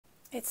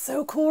It's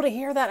so cool to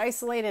hear that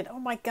isolated. Oh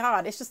my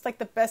god, it's just like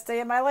the best day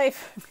of my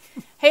life.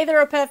 Hey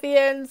there,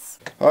 Opethians.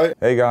 Hi.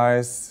 Hey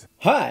guys.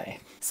 Hi.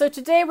 So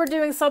today we're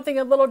doing something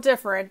a little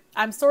different.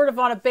 I'm sort of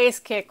on a bass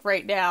kick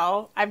right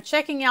now. I'm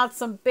checking out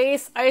some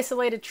bass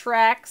isolated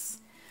tracks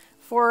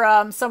for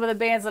some of the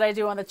bands that I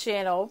do on the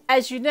channel.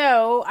 As you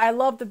know, I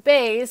love the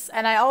bass,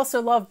 and I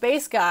also love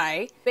Bass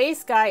Guy.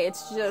 Bass Guy,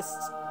 it's just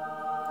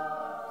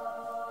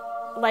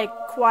like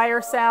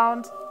choir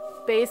sound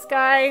Bass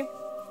Guy.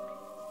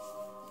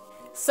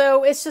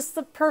 So it's just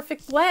the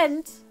perfect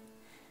blend.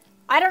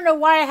 I don't know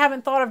why I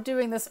haven't thought of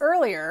doing this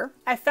earlier.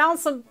 I found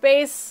some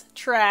bass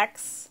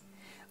tracks.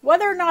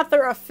 Whether or not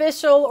they're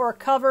official or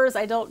covers,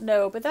 I don't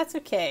know, but that's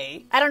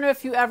okay. I don't know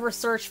if you ever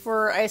search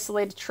for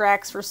isolated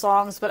tracks for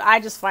songs, but I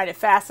just find it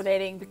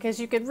fascinating because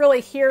you can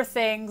really hear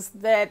things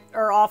that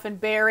are often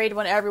buried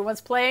when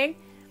everyone's playing.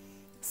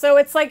 So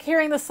it's like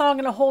hearing the song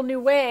in a whole new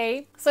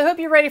way. So I hope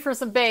you're ready for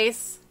some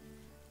bass,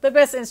 the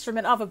best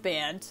instrument of a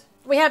band.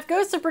 We have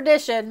Ghost of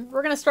Perdition.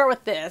 We're going to start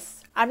with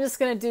this. I'm just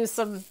going to do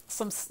some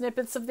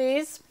snippets of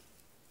these.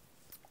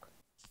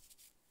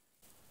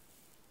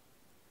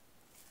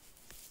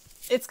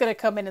 It's going to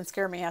come in and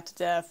scare me half to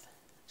death,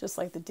 just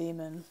like the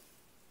demon.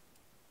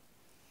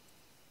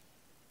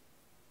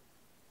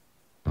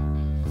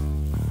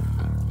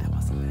 That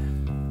wasn't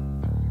bad.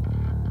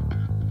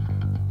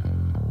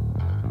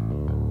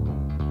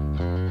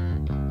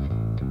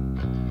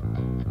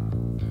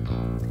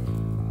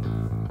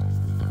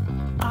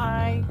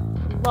 I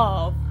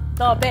love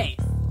the bass.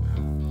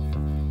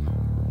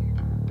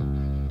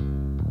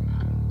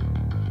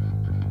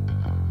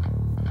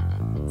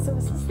 So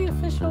is this the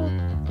official?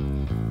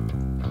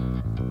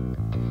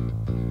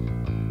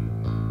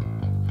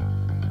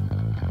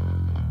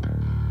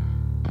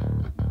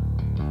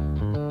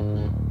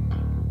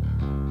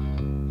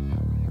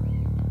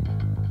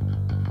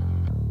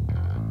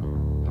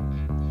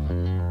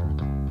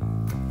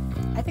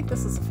 I think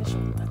this is official.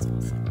 That's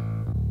awesome.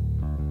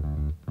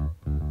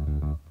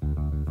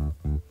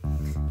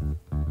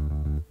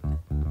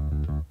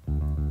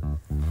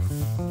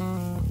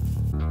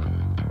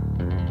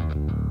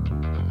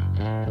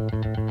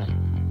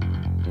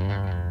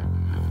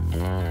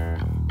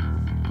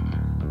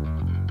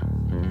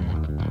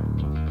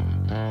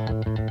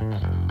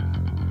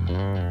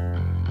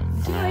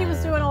 Do you know he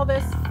was doing all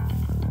this?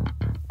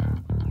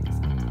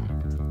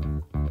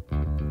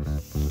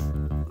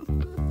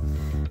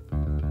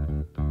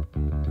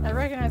 I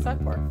recognize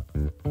that part.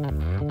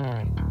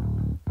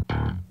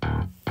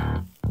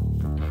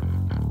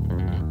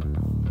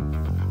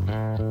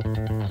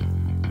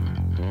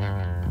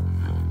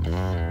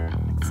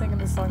 I'm singing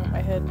this song in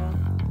my head now.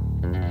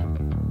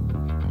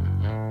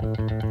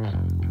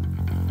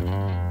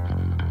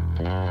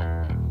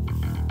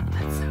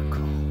 That's so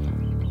cool.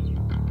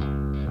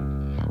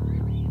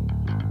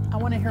 I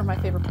want to hear my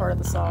favorite part of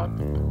the song.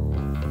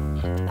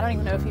 I don't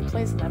even know if he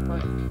plays in that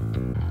part.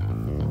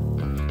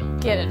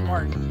 Get it,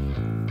 Martin.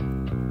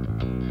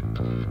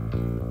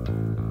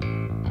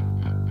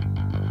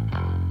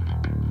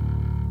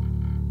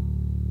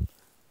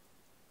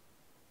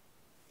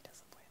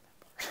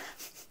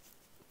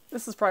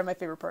 This is probably my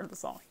favorite part of the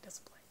song. He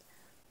doesn't play.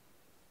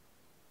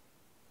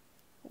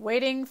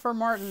 Waiting for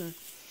Martin.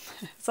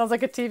 Sounds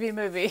like a TV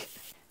movie.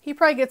 He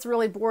probably gets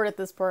really bored at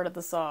this part of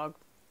the song.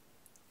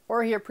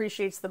 Or he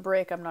appreciates the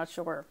break, I'm not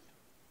sure.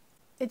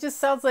 It just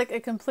sounds like a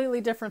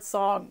completely different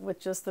song with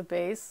just the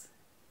bass.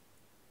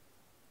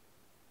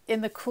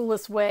 In the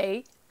coolest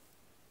way.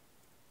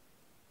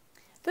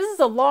 This is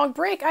a long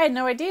break. I had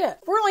no idea.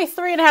 We're only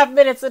 3.5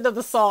 minutes into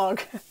the song.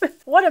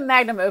 What a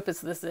magnum opus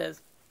this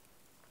is.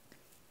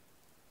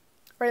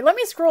 Right, let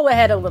me scroll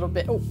ahead a little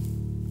bit. Oh,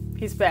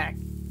 he's back.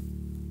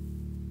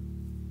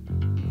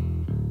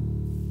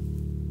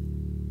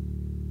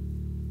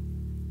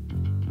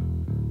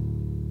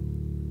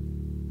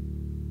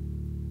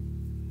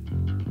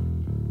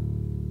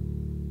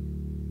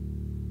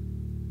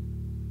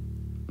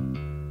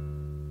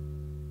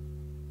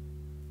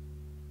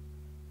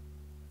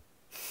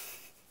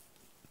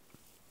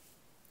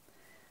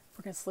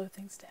 We're going to slow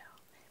things down.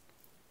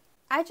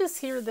 I just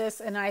hear this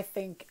and I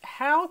think,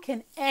 how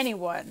can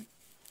anyone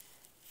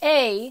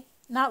A,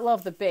 not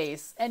love the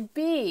bass, and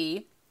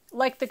B,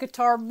 like the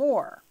guitar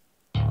more?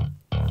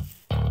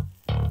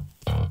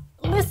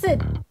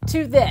 Listen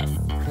to this.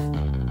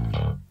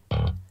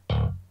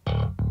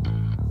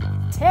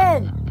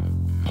 10.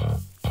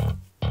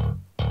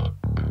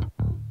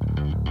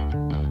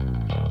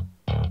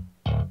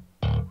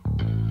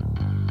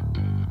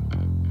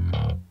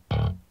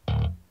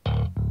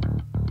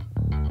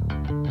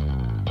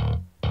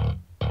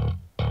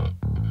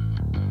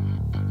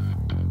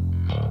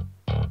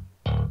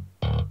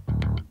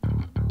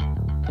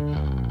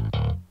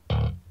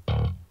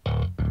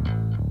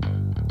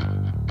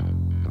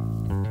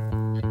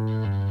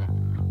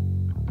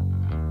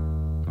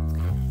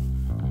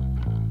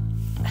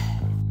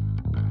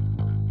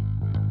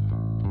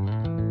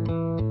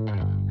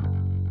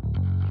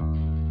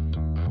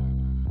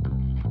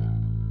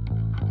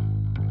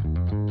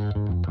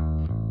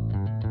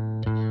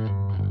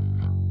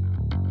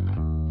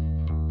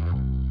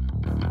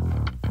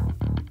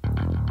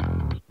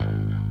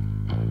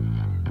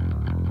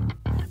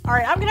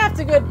 Alright, I'm gonna have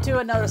to go to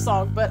another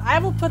song, but I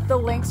will put the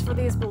links for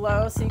these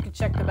below so you can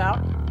check them out.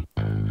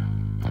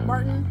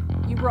 Martin,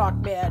 you rock,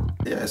 man.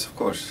 Yes, of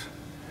course.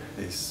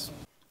 It's...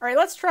 Alright,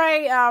 let's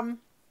try,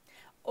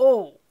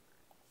 oh.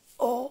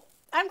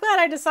 I'm glad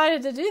I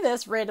decided to do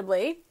this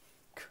randomly.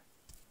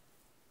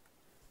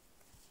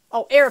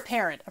 Oh, Heir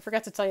Apparent. I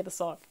forgot to tell you the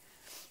song.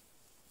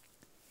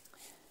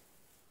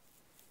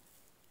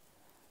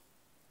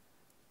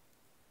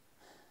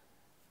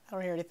 I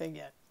don't hear anything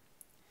yet.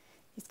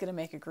 He's gonna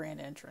make a grand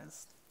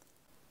entrance.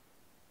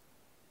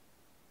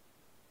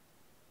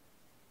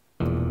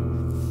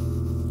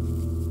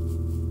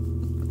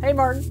 Hey,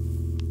 Martin.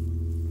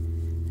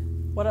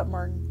 What up,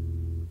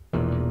 Martin?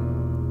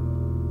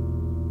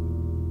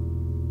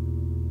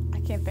 I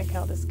can't think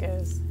how this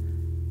goes.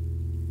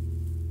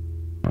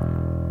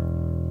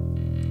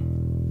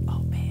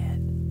 Oh,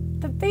 man.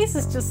 The bass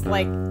is just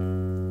like,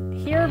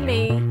 hear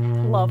me,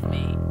 love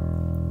me.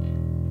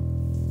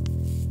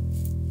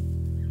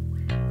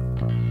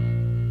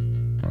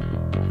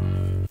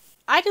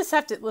 I just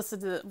have to listen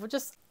to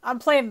I'm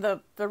playing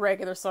the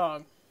regular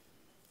song.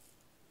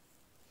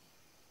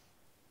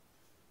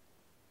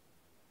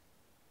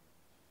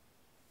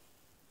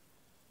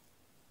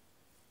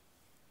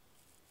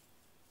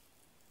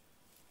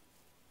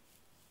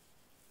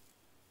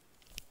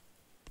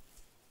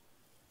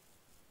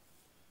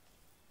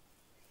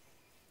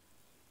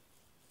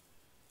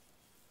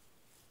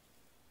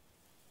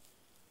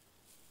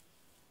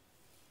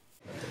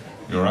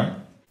 You alright?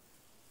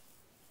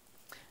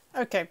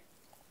 Okay.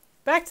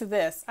 Back to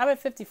this. I'm at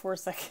 54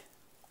 seconds.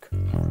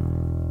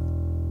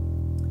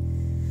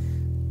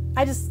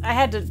 I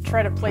had to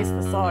try to place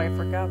the song. I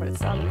forgot what it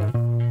sounded like.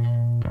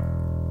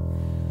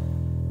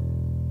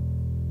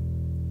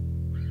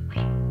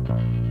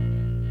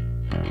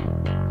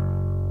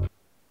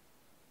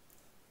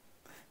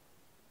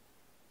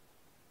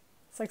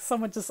 It's like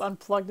someone just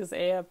unplugged his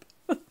amp.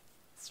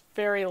 It's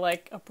very,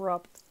 like,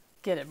 abrupt.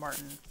 Get it,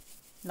 Martin.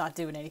 Not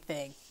doing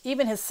anything.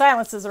 Even his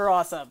silences are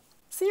awesome.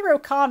 0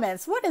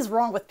 comments. What is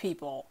wrong with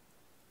people?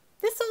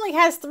 This only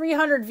has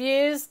 300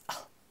 views.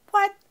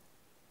 What?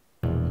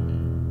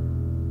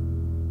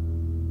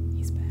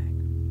 He's back.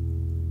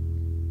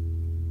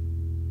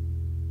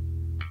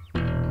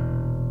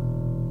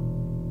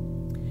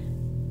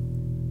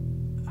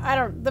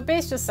 The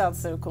bass just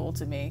sounds so cool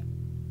to me.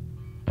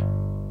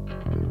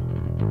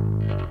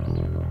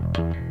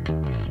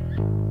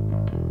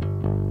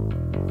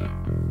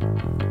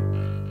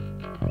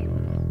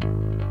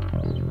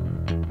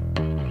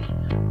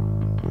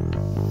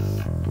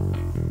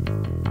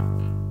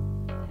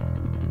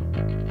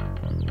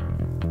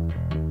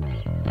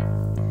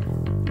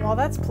 While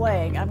that's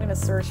playing, I'm gonna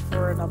search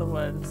for another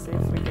one, see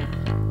if we can.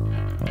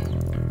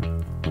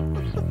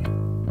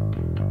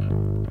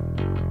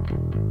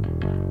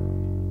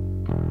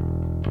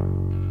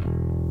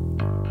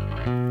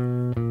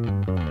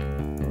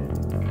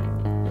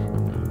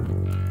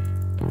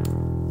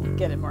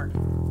 Get it, Martin.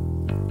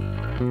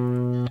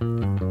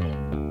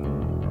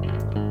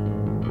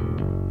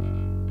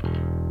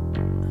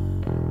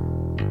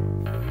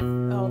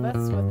 Oh,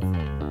 that's what.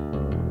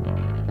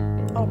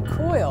 Oh,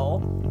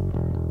 coil.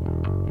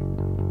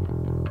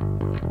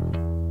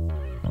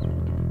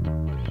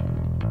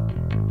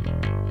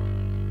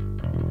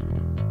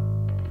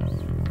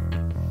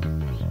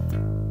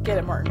 Get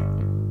it, Martin.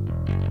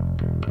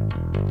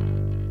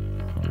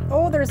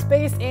 Oh, there's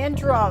bass and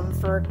drum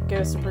for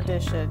Ghost of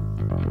Perdition.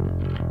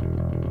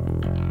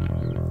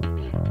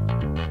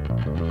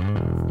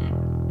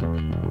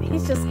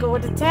 He's just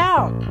going to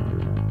town.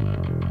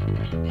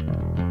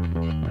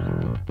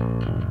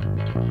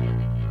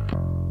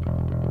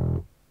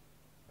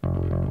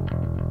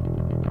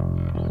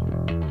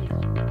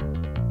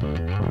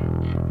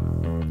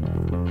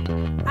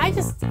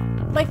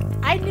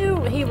 I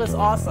knew he was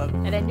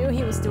awesome, and I knew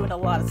he was doing a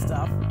lot of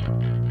stuff,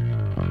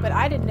 but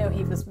I didn't know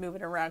he was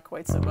moving around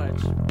quite so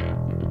much.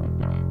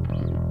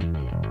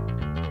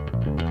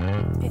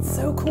 It's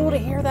so cool to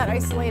hear that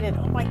isolated.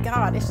 Oh my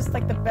god, it's just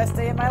like the best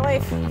day of my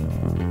life.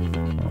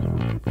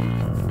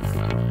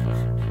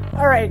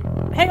 Alright,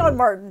 hang on,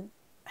 Martin.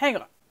 Hang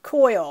on.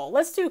 Coil.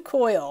 Let's do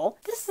Coil.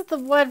 This is the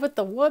one with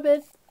the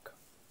woman.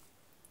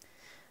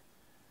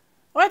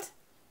 What?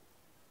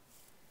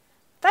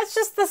 That's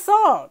just the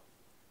song.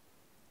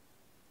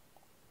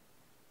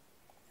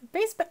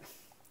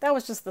 That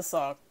was just the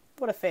song.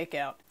 What a fake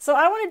out. So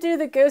I want to do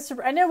the Ghost of...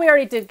 I know we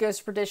already did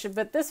Ghost of Perdition,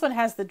 but this one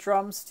has the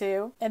drums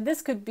too. And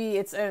this could be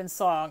its own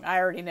song. I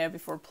already know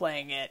before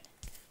playing it.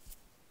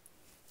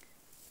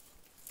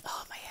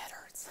 Oh, my head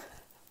hurts.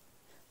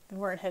 Been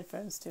wearing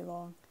headphones too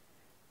long.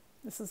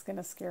 This is going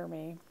to scare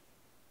me.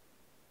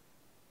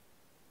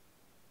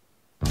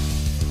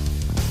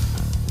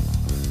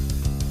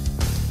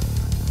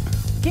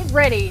 Get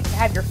ready to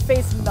have your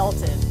face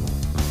melted.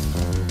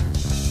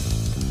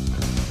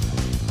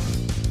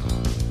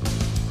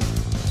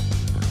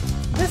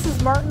 This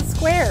is Martin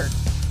Squared.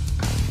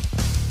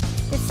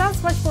 It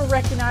sounds much more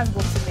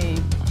recognizable to me,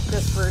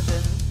 this version.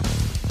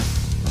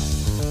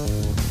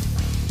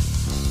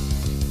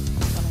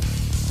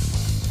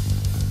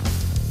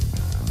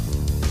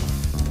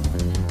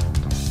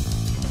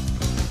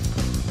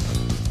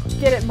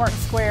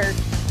 Squared.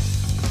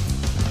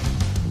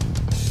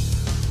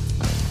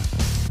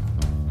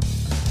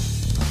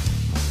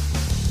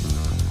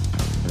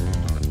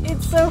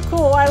 It's so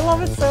cool. I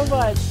love it so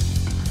much.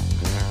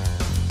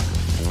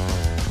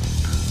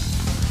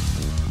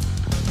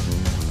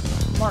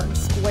 Martin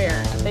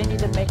Squared. They need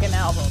to make an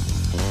album.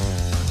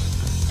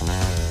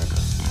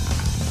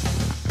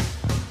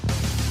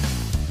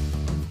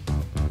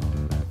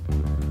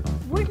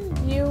 Wouldn't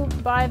you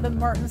buy the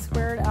Martin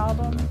Squared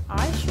album?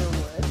 I sure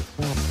would.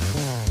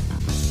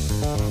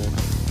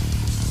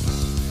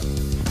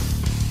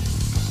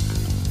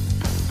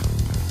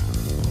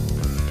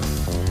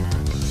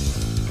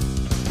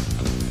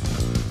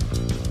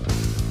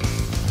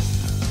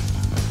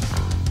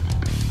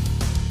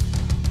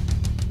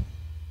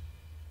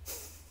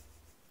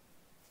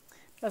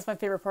 That's my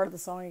favorite part of the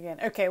song again.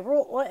 Okay,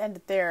 we'll end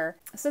it there.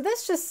 So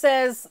this just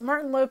says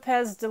Martin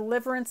Lopez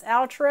Deliverance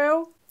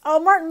Outro. Oh,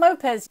 Martin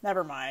Lopez.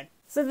 Never mind.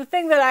 So the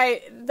thing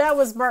that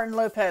was Martin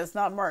Lopez,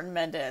 not Martin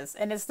Mendez.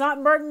 And it's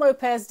not Martin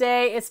Lopez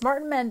Day, it's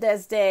Martin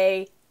Mendez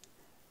Day.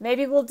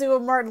 Maybe we'll do a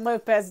Martin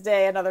Lopez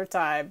Day another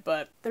time,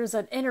 but there's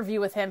an interview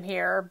with him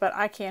here, but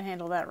I can't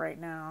handle that right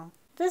now.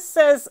 This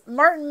says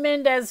Martin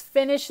Mendez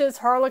finishes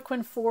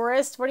Harlequin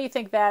Forest. What do you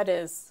think that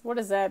is? What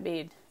does that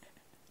mean?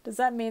 Does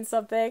that mean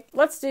something?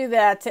 Let's do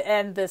that to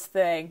end this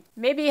thing.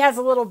 Maybe he has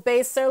a little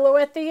bass solo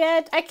at the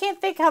end. I can't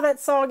think how that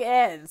song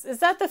ends. Is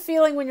that the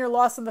feeling when you're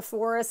lost in the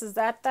forest? Is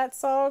that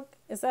song?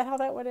 Is that how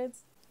that one ends?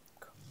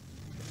 Cool.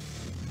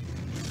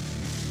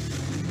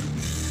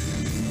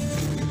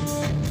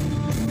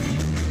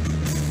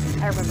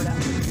 I remember that.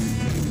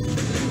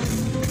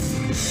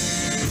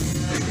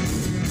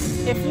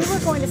 If you were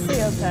going to see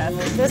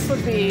Opeth, this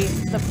would be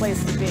the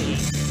place to be.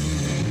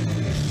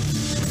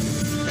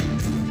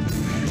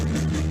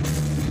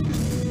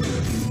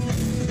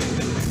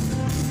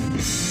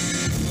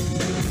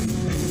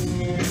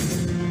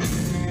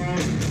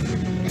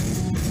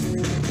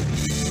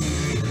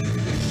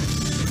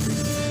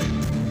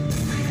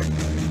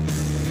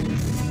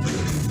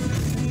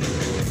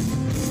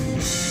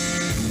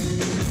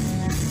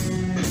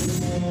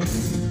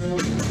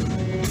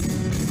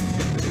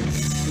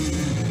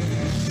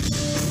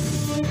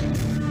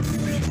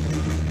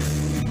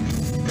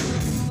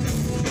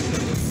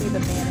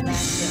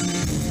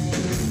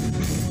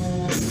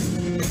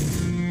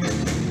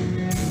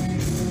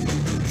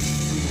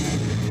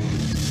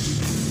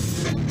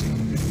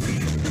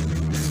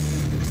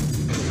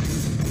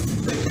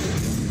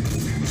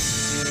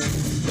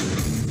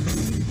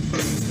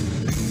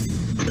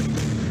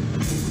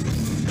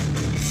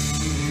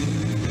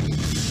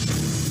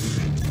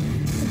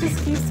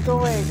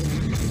 Going.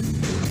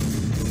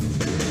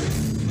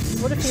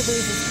 What if he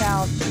loses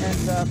count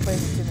and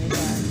plays it too many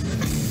times?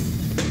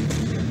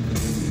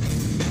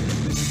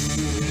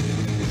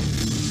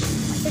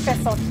 I think I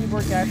saw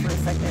Keyboard Guy for a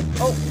second.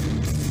 Oh!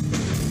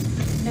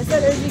 Is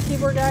that OG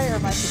Keyboard Guy or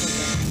my Keyboard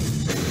Guy?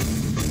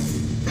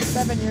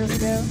 7 years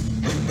ago?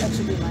 That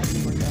should be my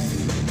Keyboard Guy.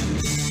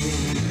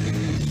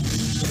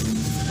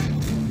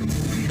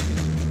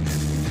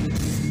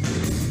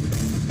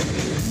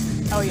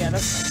 Oh yeah,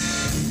 that's nice.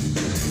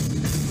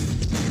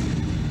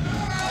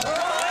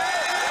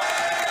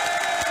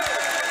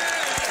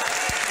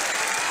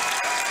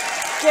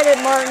 Get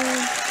it, Martin.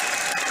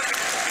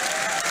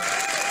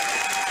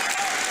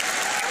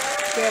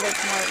 Get it,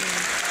 Martin.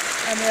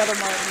 And the other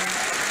Martin.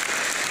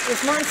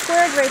 There's Martin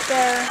Squared right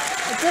there.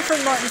 A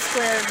different Martin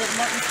Squared, but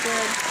Martin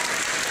Squared.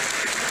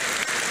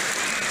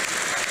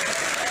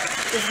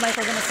 Is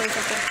Michael going to say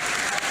something?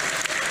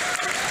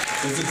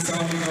 Does it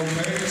sound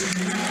okay to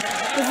you?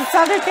 Does it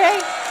sound okay?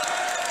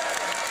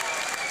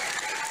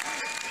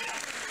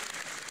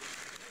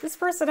 This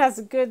person has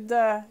a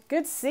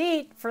good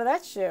seat for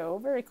that show.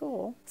 Very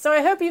cool. So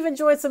I hope you've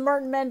enjoyed some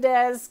Martin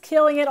Mendez,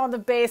 killing it on the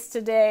bass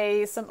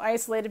today, some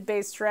isolated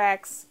bass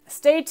tracks.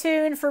 Stay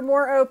tuned for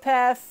more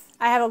Opeth.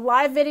 I have a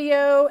live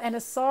video and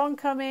a song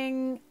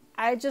coming.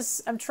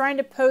 I'm trying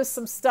to post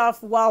some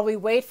stuff while we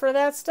wait for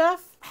that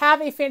stuff.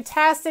 Have a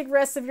fantastic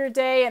rest of your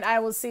day, and I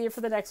will see you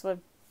for the next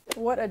one.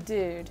 What a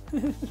dude.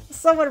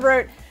 Someone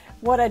wrote,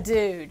 what a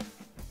dude.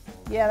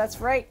 Yeah,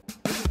 that's right.